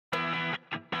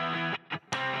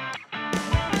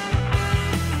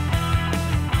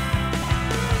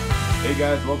Hey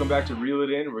guys, welcome back to Reel It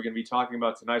In. We're going to be talking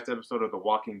about tonight's episode of The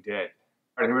Walking Dead.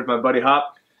 All right, here with my buddy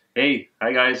Hop. Hey,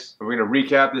 hi guys. We're going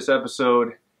to recap this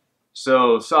episode.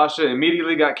 So Sasha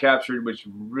immediately got captured, which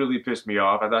really pissed me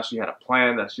off. I thought she had a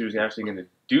plan, that she was actually going to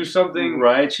do something.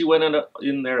 Right, she went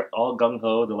in there all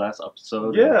gung-ho the last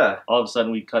episode. Yeah. All of a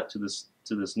sudden we cut to this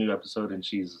new episode, and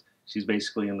she's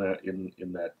basically in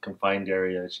that confined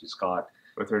area. She's caught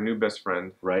With her new best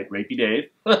friend. Right, Rapey Dave.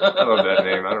 I love that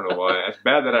name. I don't know why. It's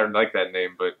bad that I like that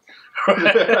name, but...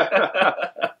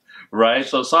 Right,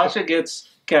 so Sasha gets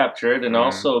captured, and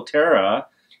also Tara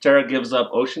gives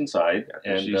up Oceanside.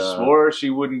 And she swore she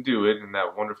wouldn't do it in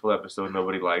that wonderful episode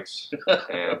nobody likes.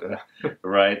 And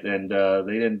right, and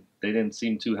they didn't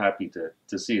seem too happy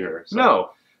to see her.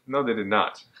 So. No, they did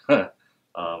not.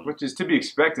 Which is to be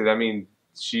expected. I mean,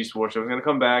 she swore she was going to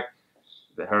come back.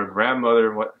 Her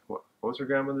grandmother, what was her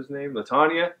grandmother's name?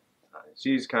 LaTanya?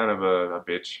 She's kind of a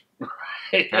bitch.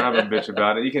 Right. Kind of a bitch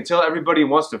about it. You can tell everybody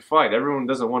wants to fight. Everyone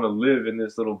doesn't want to live in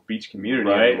this little beach community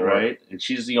anymore. Right. And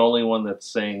she's the only one that's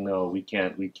saying, no, we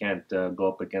can't go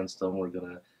up against them. We're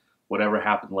going to, whatever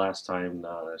happened last time,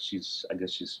 I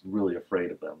guess she's really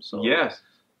afraid of them. So yes.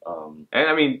 And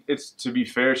I mean, it's, to be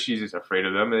fair, she's just afraid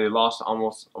of them. They lost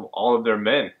almost all of their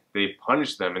men. They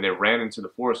punished them and they ran into the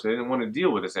forest. They didn't want to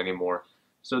deal with this anymore.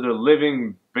 So they're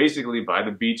living basically by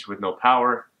the beach with no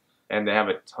power, and they have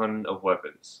a ton of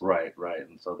weapons. Right.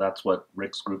 And so that's what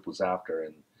Rick's group was after,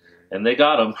 and they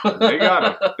got him. They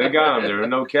got him. There were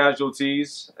no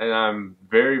casualties, and I'm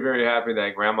very, very happy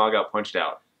that Grandma got punched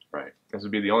out. Right. This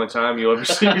would be the only time you'll ever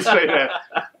see me say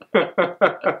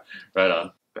that. Right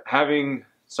on. Having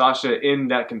Sasha in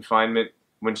that confinement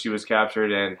when she was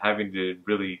captured and having to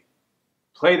really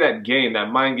play that game, that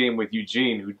mind game with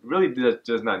Eugene, who really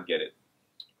does not get it.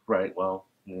 Right, well,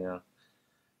 yeah.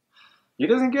 He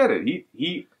doesn't get it.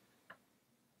 He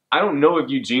I don't know if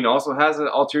Eugene also has an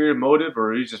ulterior motive,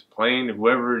 or he's just playing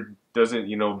whoever doesn't,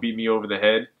 beat me over the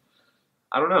head.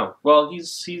 I don't know. Well,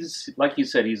 he's like you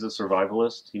said, he's a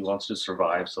survivalist. He wants to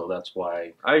survive, so that's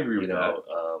why I agree with that.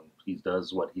 He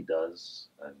does what he does,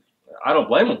 and I don't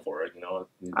blame him for it.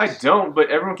 I don't, but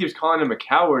everyone keeps calling him a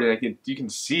coward, and you can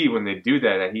see when they do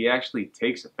that he actually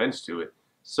takes offense to it.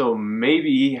 So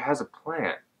maybe he has a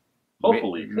plan.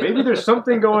 Hopefully. Maybe there's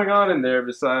something going on in there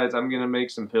besides I'm going to make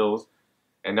some pills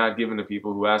and not give them to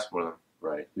people who ask for them.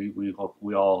 Right.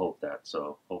 We all hope that.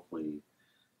 So hopefully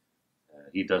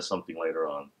he does something later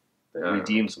on that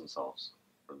redeems himself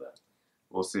for that.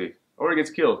 We'll see. Or he gets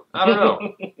killed. I don't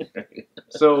know.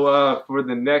 So for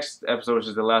the next episode, which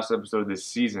is the last episode of this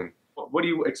season, what do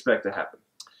you expect to happen?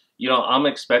 I'm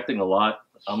expecting a lot.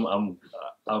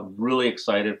 I'm really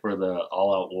excited for the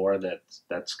all-out war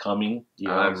that's coming.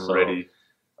 I'm ready.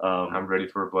 I'm ready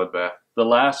for a bloodbath. The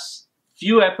last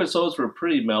few episodes were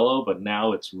pretty mellow, but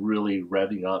now it's really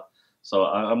revving up. So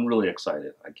I'm really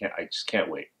excited. I just can't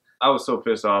wait. I was so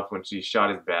pissed off when she shot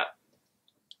his bat.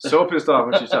 So pissed off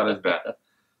when she shot his bat.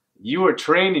 You were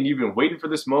trained and you've been waiting for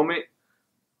this moment.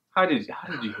 How did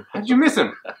you miss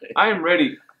him? I am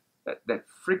ready. That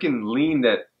freaking lean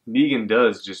that Negan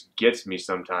does just gets me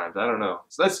sometimes. I don't know.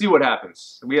 So let's see what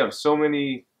happens. We have so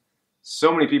many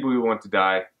people who want to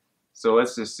die. So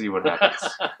let's just see what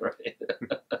happens. Right.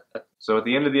 So at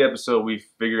the end of the episode, we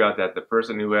figure out that the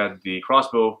person who had the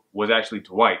crossbow was actually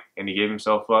Dwight, and he gave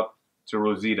himself up to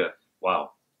Rosita.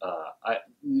 Wow. I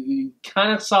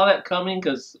kind of saw that coming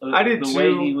because I did the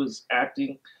way he was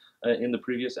acting in the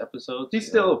previous episodes. He's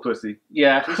still a pussy.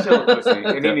 Yeah. He's still a pussy,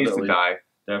 and he needs to die.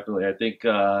 Definitely. I think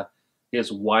his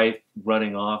wife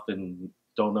running off and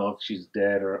don't know if she's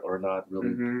dead or not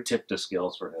really tipped the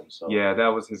scales for him. So yeah, that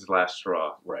was his last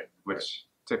straw. Right. Which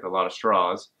took a lot of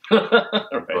straws. Right.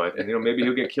 But maybe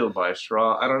he'll get killed by a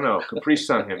straw. I don't know. Capri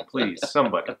Sun him, please.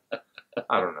 Somebody.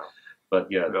 I don't know. But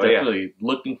yeah, definitely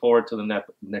looking forward to the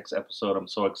next episode. I'm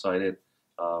so excited.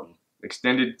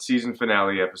 Extended season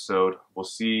finale episode. We'll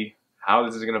see how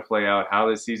this is going to play out, how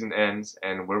this season ends,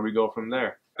 and where we go from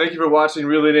there. Thank you for watching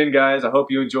Reel It In, guys. I hope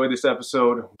you enjoyed this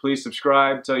episode. Please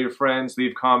subscribe, tell your friends,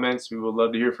 leave comments. We would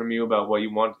love to hear from you about what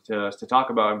you want us to talk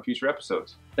about in future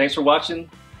episodes. Thanks for watching.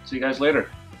 See you guys later.